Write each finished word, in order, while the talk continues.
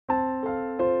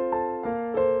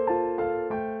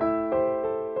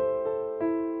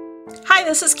Hi,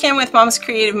 this is Kim with Mom's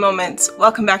Creative Moments.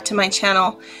 Welcome back to my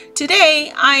channel.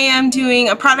 Today I am doing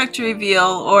a product reveal,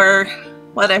 or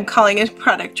what I'm calling a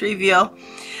product reveal.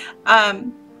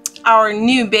 Our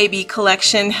new baby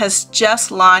collection has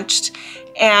just launched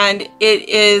and it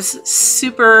is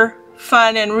super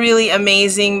fun and really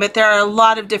amazing, but there are a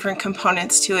lot of different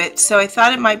components to it. So I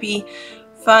thought it might be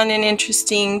fun and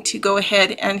interesting to go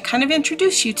ahead and kind of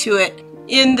introduce you to it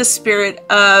in the spirit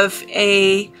of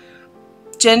a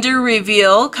gender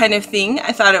reveal kind of thing.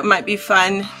 I thought it might be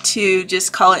fun to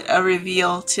just call it a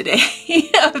reveal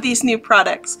today of these new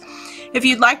products. If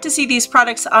you'd like to see these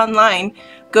products online,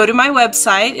 go to my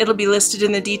website. It'll be listed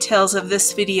in the details of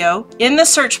this video. In the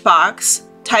search box,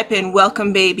 type in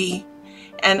Welcome Baby,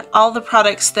 and all the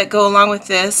products that go along with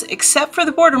this, except for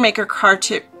the Border Maker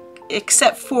cartridge,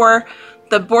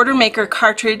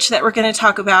 that we're going to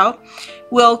talk about,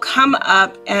 will come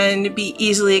up and be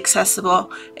easily accessible.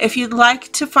 If you'd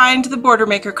like to find the Border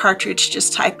Maker cartridge,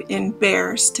 just type in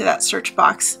bears to that search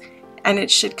box and it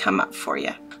should come up for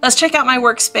you. Let's check out my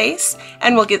workspace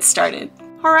and we'll get started.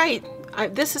 All right,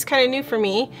 this is kind of new for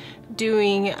me,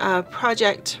 doing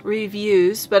project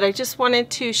reviews, but I just wanted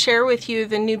to share with you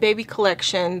the new baby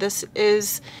collection. This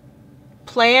is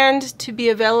planned to be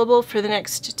available for the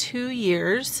next 2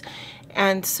 years.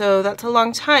 And so that's a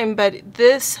long time, but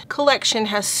this collection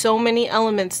has so many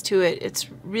elements to it.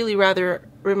 It's really rather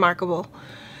remarkable.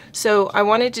 So I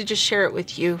wanted to just share it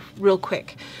with you real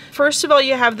quick. First of all,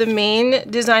 you have the main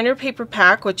designer paper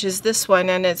pack, which is this one,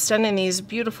 and it's done in these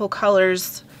beautiful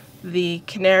colors, the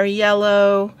canary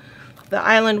yellow, the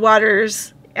island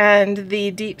waters, and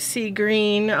the deep sea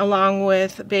green, along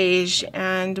with beige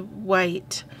and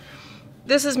white.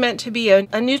 This is meant to be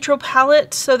a neutral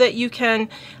palette so that you can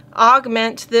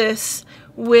augment this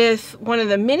with one of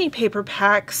the mini paper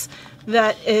packs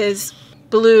that is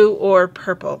blue or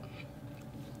purple.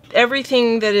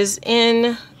 Everything that is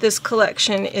in this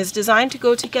collection is designed to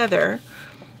go together,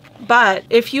 but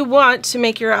if you want to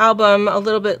make your album a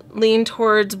little bit lean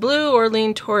towards blue or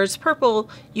lean towards purple,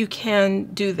 you can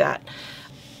do that.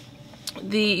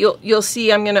 You'll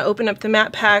see I'm going to open up the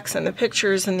matte packs and the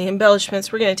pictures and the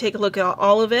embellishments. We're going to take a look at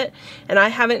all of it, and I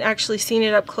haven't actually seen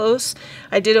it up close.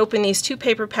 I did open these 2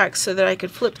 paper packs so that I could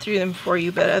flip through them for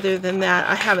you, but other than that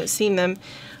I haven't seen them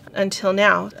until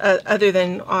now, other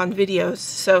than on videos.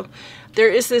 So there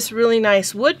is this really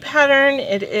nice wood pattern.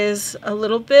 It is a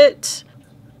little bit,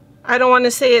 I don't want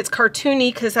to say it's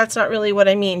cartoony because that's not really what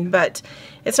I mean, but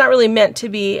it's not really meant to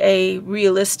be a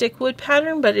realistic wood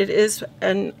pattern, but it is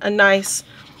a nice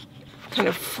kind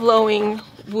of flowing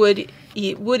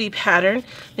woody pattern.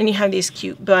 Then you have these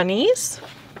cute bunnies.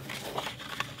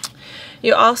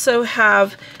 You also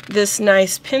have this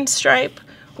nice pinstripe,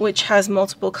 which has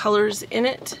multiple colors in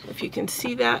it, if you can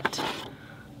see that.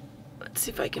 Let's see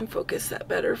if I can focus that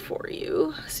better for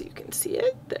you so you can see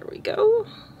it. There we go.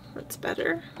 That's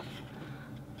better.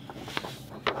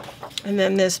 And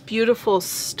then this beautiful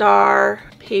star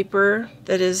paper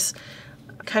that is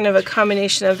kind of a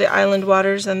combination of the island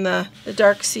waters and the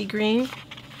dark sea green.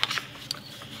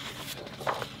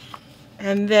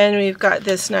 And then we've got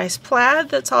this nice plaid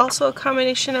that's also a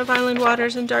combination of island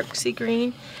waters and dark sea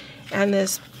green. And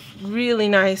this really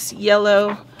nice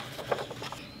yellow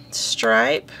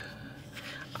stripe.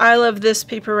 I love this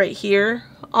paper right here.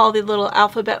 All the little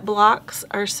alphabet blocks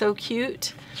are so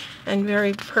cute and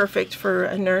very perfect for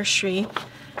a nursery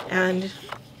and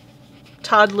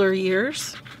toddler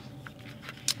years.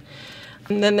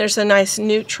 And then there's a nice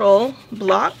neutral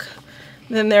block.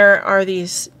 Then there are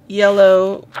these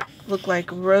yellow, look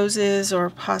like roses, or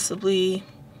possibly,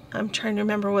 I'm trying to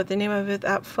remember what the name of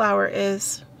that flower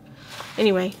is.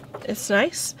 Anyway, it's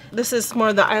nice. This is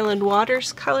more the island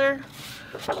waters color,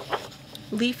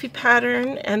 leafy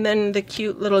pattern, and then the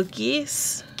cute little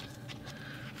geese,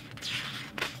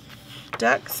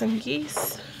 ducks and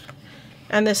geese,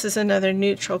 and this is another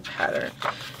neutral pattern.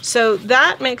 So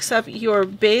that makes up your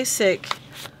basic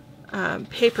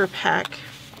paper pack,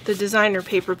 the designer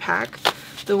paper pack,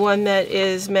 the one that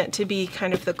is meant to be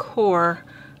kind of the core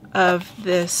of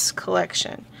this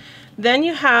collection. Then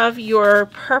you have your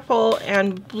purple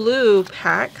and blue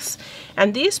packs,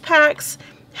 and these packs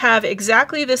have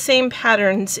exactly the same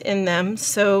patterns in them,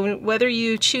 so whether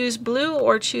you choose blue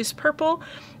or choose purple,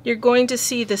 you're going to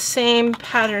see the same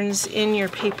patterns in your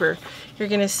paper. You're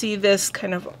going to see this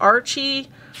kind of archy,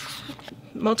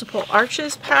 multiple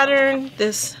arches pattern,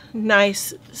 this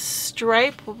nice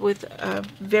stripe with a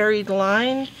varied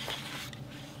line.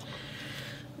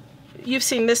 You've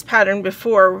seen this pattern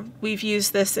before. We've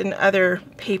used this in other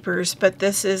papers, but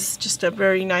this is just a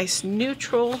very nice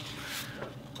neutral.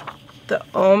 The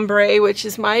ombre, which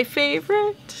is my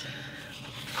favorite.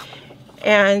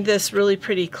 and this really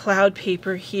pretty cloud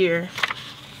paper here,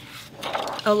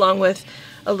 along with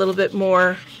a little bit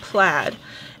more plaid.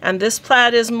 And this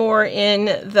plaid is more in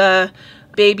the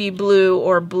baby blue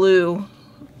or blue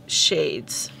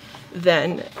shades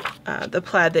than the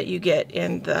plaid that you get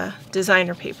in the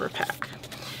designer paper pack.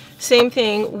 Same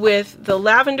thing with the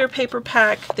lavender paper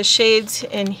pack. The shades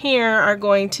in here are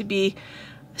going to be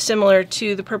similar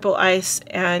to the purple ice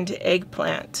and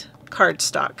eggplant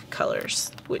cardstock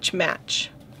colors, which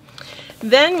match.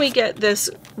 Then we get this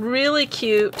really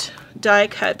cute die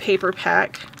cut paper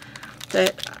pack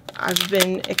that I've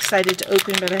been excited to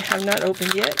open, but I have not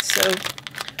opened yet, so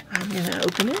I'm going to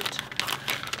open it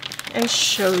and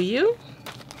show you.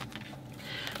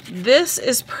 This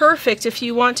is perfect if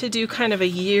you want to do kind of a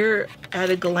year at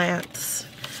a glance.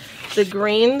 The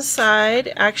green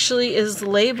side actually is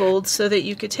labeled so that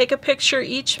you could take a picture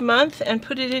each month and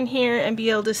put it in here and be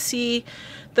able to see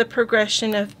the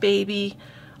progression of baby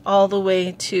all the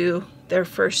way to their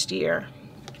first year.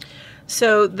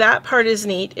 So that part is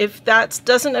neat. If that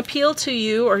doesn't appeal to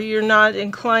you or you're not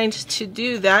inclined to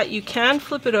do that, you can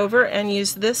flip it over and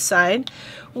use this side,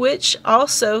 which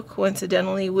also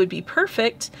coincidentally would be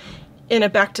perfect in a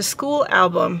back to school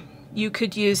album. You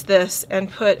could use this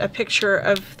and put a picture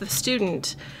of the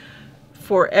student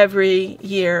for every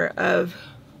year of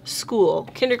school.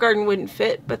 Kindergarten wouldn't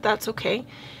fit, but that's okay.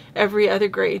 Every other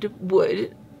grade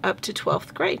would, up to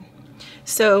 12th grade.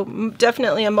 So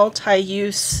definitely a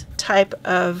multi-use type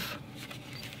of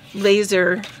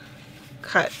laser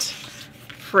cut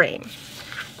frame.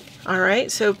 All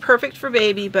right, so perfect for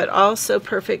baby, but also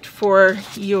perfect for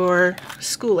your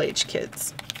school-age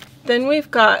kids. Then we've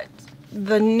got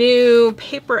the new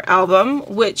paper album,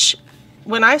 which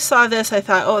when I saw this, I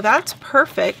thought, oh, that's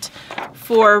perfect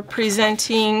for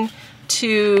presenting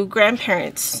to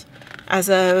grandparents as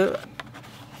a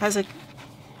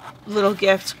little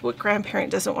gift. What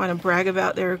grandparent doesn't want to brag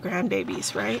about their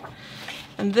grandbabies, right?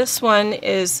 And this one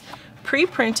is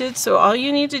pre-printed, so all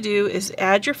you need to do is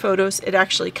add your photos. It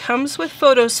actually comes with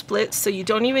photo splits, so you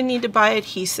don't even need to buy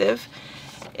adhesive.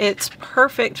 It's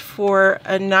perfect for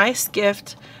a nice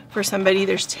gift for somebody.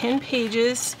 There's 10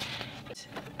 pages.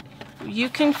 You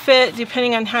can fit,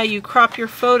 depending on how you crop your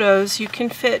photos, you can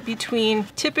fit between,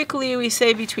 typically we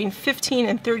say between 15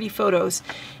 and 30 photos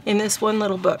in this one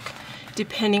little book,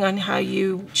 depending on how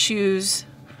you choose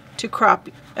to crop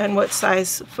and what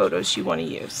size photos you want to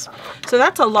use. So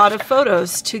that's a lot of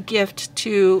photos to gift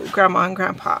to grandma and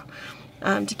grandpa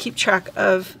to keep track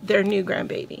of their new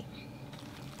grandbaby.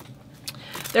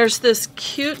 There's this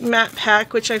cute matte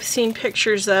pack, which I've seen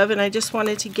pictures of, and I just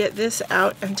wanted to get this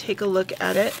out and take a look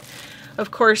at it.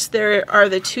 Of course, there are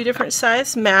the two different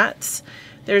size mats.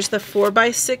 There's the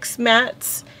 4x6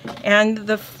 mats and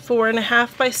the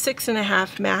 4.5 by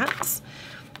 6.5 mats.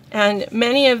 And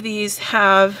many of these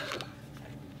have,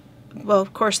 well,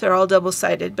 of course they're all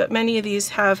double-sided, but many of these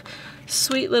have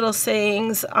sweet little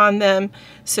sayings on them,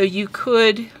 so you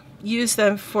could use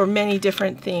them for many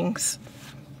different things.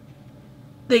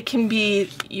 They can be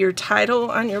your title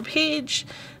on your page.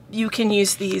 You can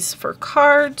use these for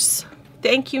cards,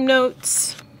 thank you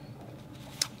notes.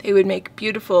 They would make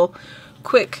beautiful,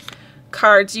 quick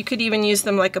cards. You could even use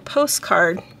them like a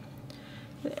postcard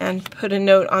and put a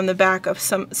note on the back of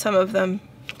some of them.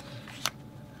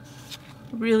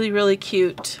 Really, really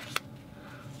cute.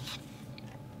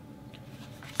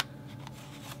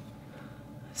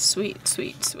 Sweet,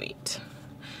 sweet, sweet.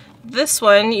 This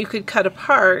one you could cut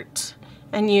apart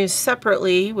and use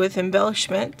separately with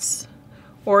embellishments,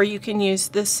 or you can use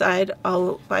this side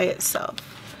all by itself.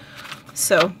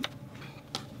 So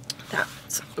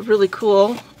that's a really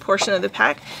cool portion of the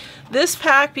pack. This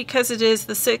pack, because it is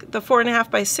the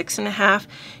 4.5 by 6.5,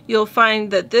 you'll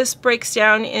find that this breaks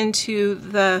down into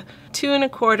the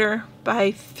 2.25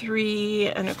 by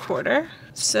 3.25,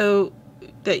 so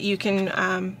that you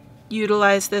can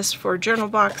utilize this for journal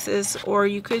boxes, or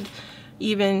you could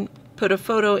even put a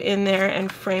photo in there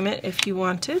and frame it if you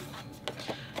wanted.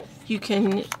 You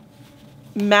can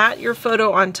mat your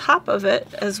photo on top of it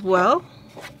as well.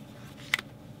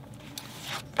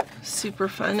 Super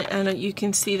fun, and you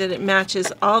can see that it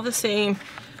matches all the same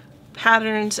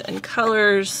patterns and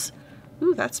colors.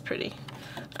 Ooh, that's pretty.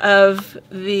 Of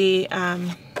the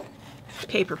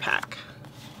paper pack.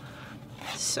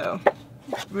 So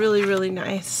really, really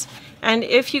nice. And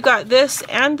if you got this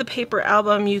and the paper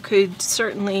album, you could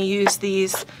certainly use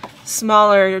these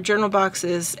smaller journal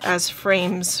boxes as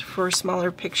frames for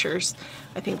smaller pictures.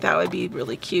 I think that would be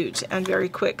really cute and very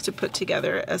quick to put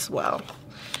together as well.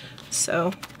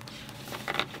 So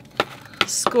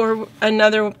score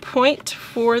another point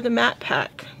for the matte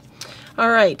pack.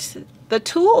 All right, The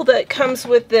tool that comes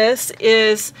with this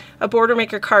is a Border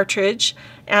Maker cartridge,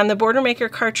 and the Border Maker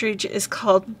cartridge is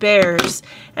called Bears,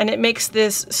 and it makes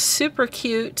this super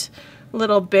cute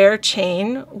little bear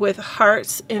chain with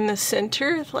hearts in the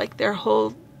center, like their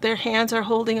hands are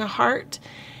holding a heart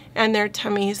and their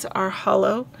tummies are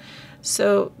hollow.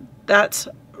 So that's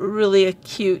really a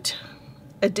cute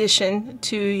addition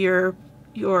to your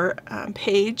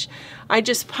page. I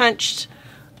just punched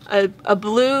a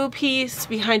blue piece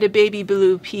behind a baby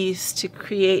blue piece to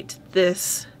create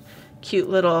this cute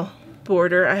little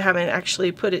border. I haven't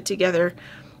actually put it together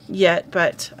yet,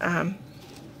 but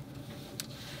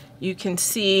you can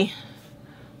see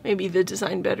maybe the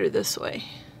design better this way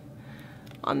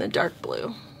on the dark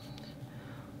blue.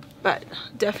 But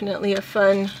definitely a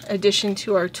fun addition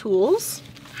to our tools.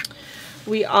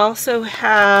 We also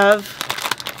have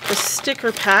the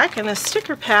sticker pack, and the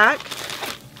sticker pack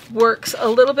works a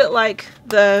little bit like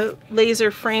the laser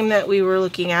frame that we were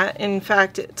looking at. In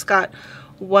fact, it's got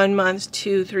 1 month,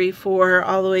 2, 3, 4,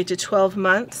 all the way to 12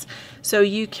 months. So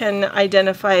you can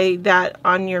identify that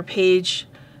on your page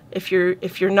if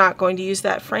you're not going to use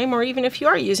that frame, or even if you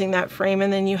are using that frame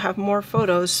and then you have more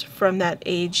photos from that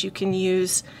age, you can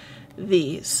use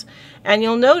these. And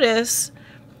you'll notice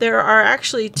there are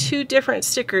actually 2 different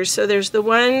stickers. So there's the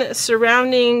one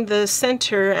surrounding the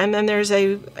center, and then there's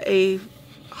a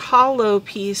hollow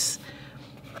piece.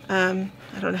 I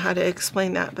don't know how to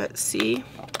explain that, but see,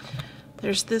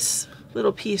 there's this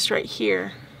little piece right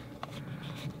here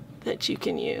that you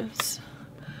can use,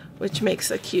 which makes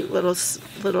a cute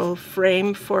little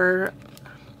frame for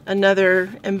another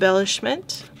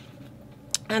embellishment.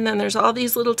 And then there's all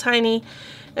these little tiny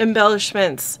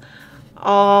embellishments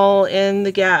all in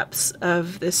the gaps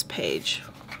of this page.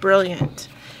 Brilliant.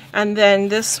 And then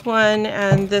this one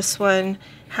and this one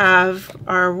have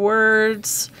our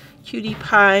words: cutie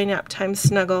pie, nap time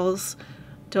snuggles,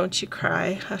 don't you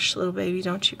cry, hush little baby,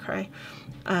 don't you cry,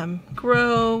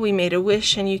 grow, we made a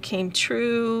wish and you came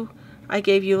true, I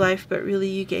gave you life but really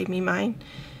you gave me mine.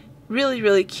 Really,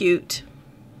 really cute.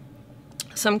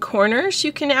 Some corners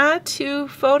you can add to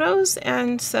photos,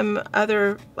 and some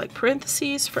other like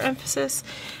parentheses for emphasis,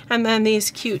 and then these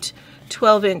cute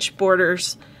 12-inch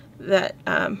borders that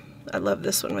I love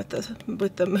this one with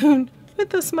the moon with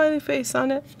the smiley face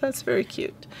on it. That's very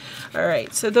cute. All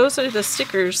right, so those are the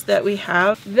stickers that we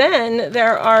have. Then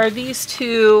there are these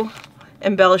 2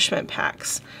 embellishment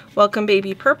packs, Welcome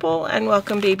Baby Purple and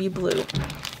Welcome Baby Blue.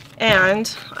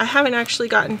 And I haven't actually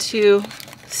gotten to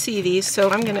see these, so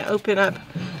I'm going to open up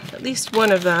at least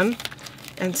one of them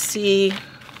and see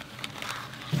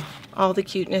all the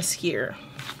cuteness here.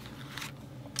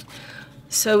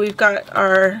 So you've got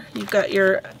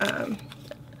your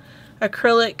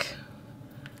acrylic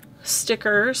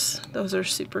stickers. Those are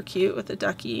super cute with the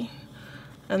ducky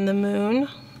and the moon.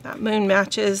 That moon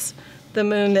matches the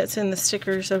moon that's in the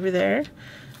stickers over there.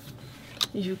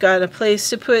 You've got a place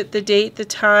to put the date, the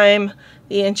time,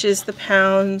 the inches, the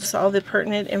pounds, all the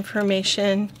pertinent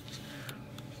information.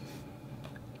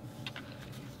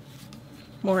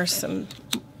 Some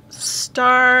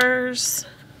stars.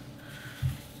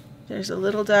 There's a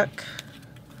little duck.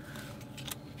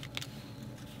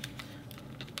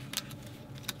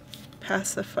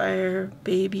 Pacifier,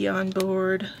 baby on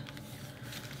board.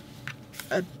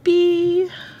 A bee.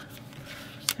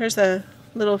 There's a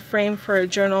little frame for a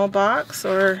journal box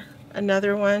or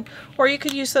another one. Or you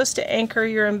could use those to anchor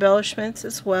your embellishments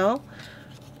as well.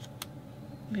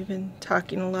 We've been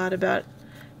talking a lot about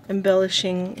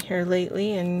embellishing here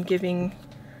lately and giving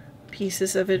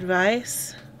pieces of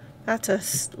advice.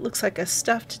 Looks like a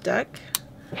stuffed duck.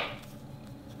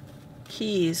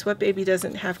 Keys. What baby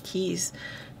doesn't have keys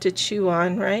to chew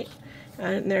on, right?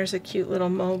 And there's a cute little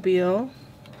mobile.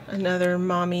 Another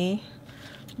mommy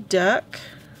duck.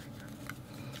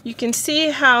 You can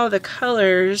see how the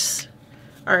colors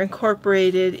are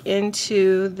incorporated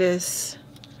into this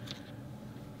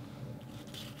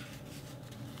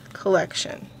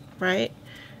collection, right?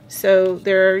 So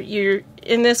you're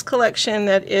in this collection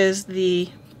that is the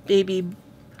baby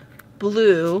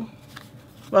blue,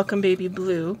 Welcome Baby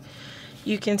Blue.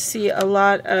 You can see a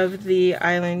lot of the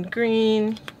island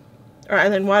green or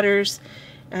island waters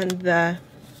and the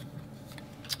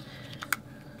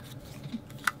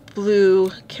blue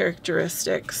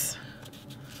characteristics.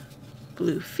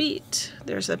 Blue feet.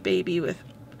 There's a baby with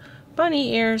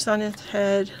bunny ears on its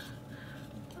head.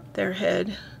 Their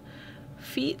head.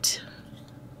 Feet.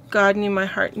 God knew my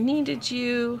heart needed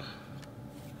you.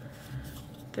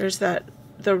 There's the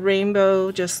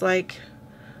rainbow, just like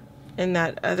in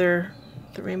that other,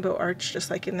 the rainbow arch, just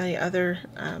like in the other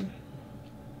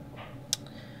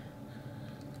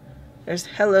There's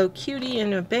Hello Cutie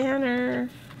in a banner,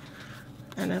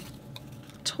 and a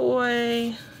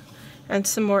toy, and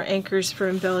some more anchors for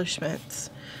embellishments.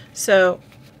 So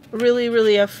really,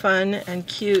 really a fun and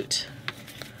cute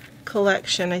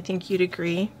collection. I think you'd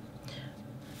agree.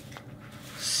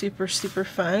 Super, super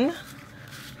fun.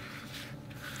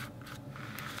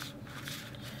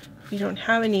 We don't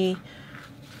have any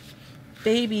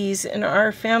babies in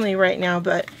our family right now,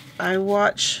 but I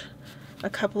watch a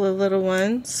couple of little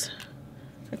ones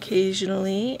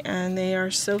occasionally, and they are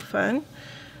so fun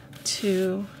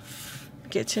to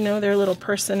get to know their little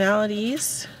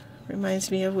personalities. Reminds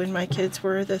me of when my kids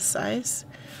were this size.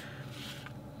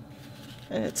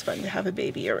 And it's fun to have a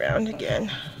baby around again.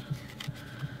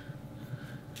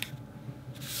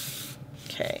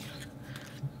 Okay.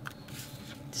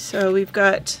 So we've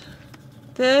got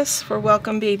this for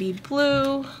Welcome Baby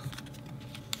Blue.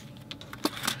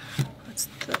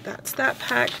 That's that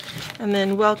pack. And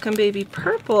then Welcome Baby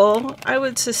Purple, I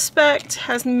would suspect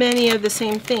has many of the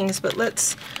same things, but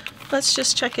let's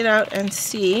just check it out and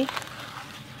see,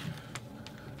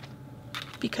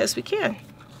 because we can.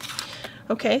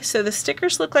 Okay, so the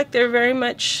stickers look like they're very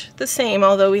much the same,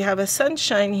 although we have a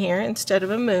sunshine here instead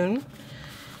of a moon.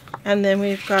 And then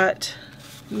we've got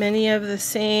many of the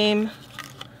same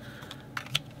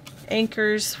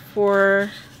anchors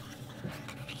for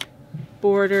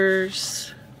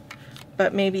borders,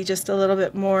 but maybe just a little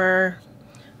bit more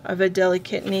of a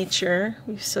delicate nature.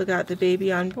 We've still got the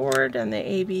baby on board and the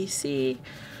ABC.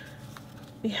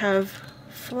 We have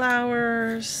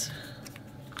flowers,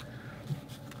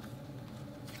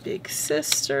 big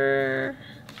sister,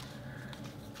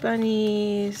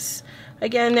 bunnies.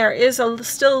 Again, there is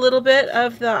still a little bit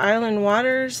of the island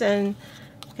waters and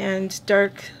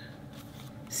dark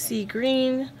sea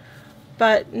green,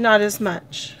 but not as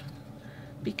much,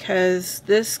 because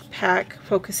this pack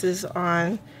focuses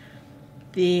on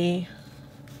the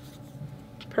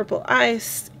purple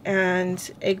ice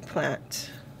and eggplant.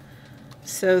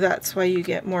 So that's why you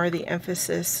get more of the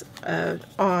emphasis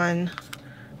on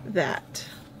that.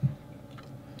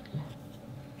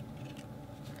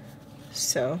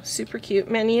 So super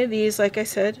cute. Many of these, like I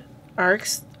said,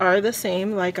 are the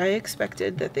same, like I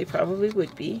expected that they probably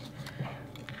would be.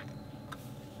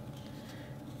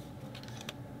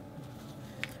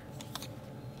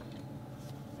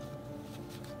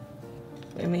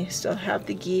 And we still have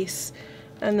the geese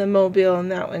and the mobile,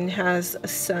 and that one has a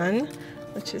sun,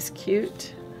 which is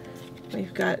cute.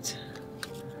 We've got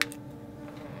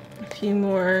a few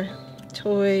more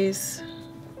toys,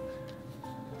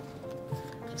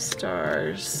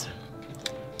 stars,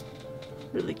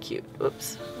 really cute.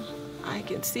 Oops, I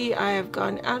can see I have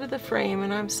gone out of the frame,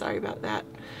 and I'm sorry about that.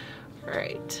 All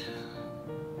right.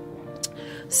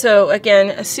 So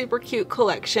again, a super cute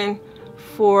collection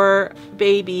for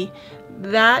baby.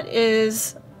 That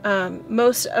is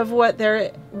most of what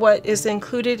is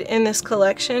included in this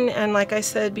collection, and like I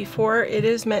said before, it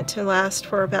is meant to last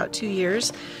for about 2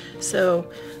 years. So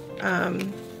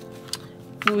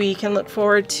we can look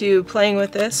forward to playing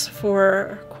with this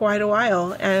for quite a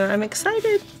while, and I'm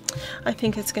excited. I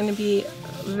think it's going to be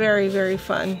very, very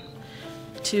fun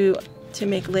to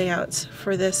make layouts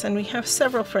for this, and we have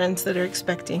several friends that are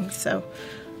expecting, so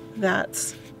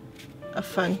that's a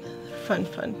fun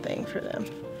thing for them,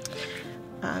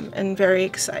 and very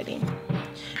exciting.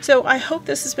 So I hope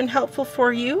this has been helpful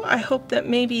for you. I hope that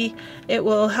maybe it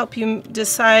will help you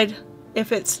decide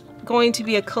if it's going to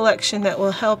be a collection that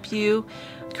will help you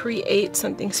create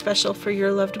something special for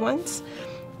your loved ones,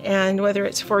 and whether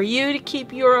it's for you to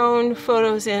keep your own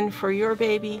photos in for your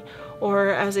baby or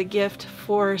as a gift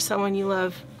for someone you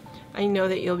love. I know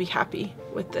that you'll be happy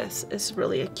with this. It's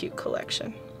really a cute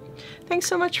collection. Thanks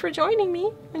so much for joining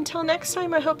me. Until next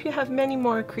time, I hope you have many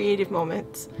more creative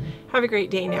moments. Have a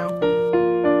great day now.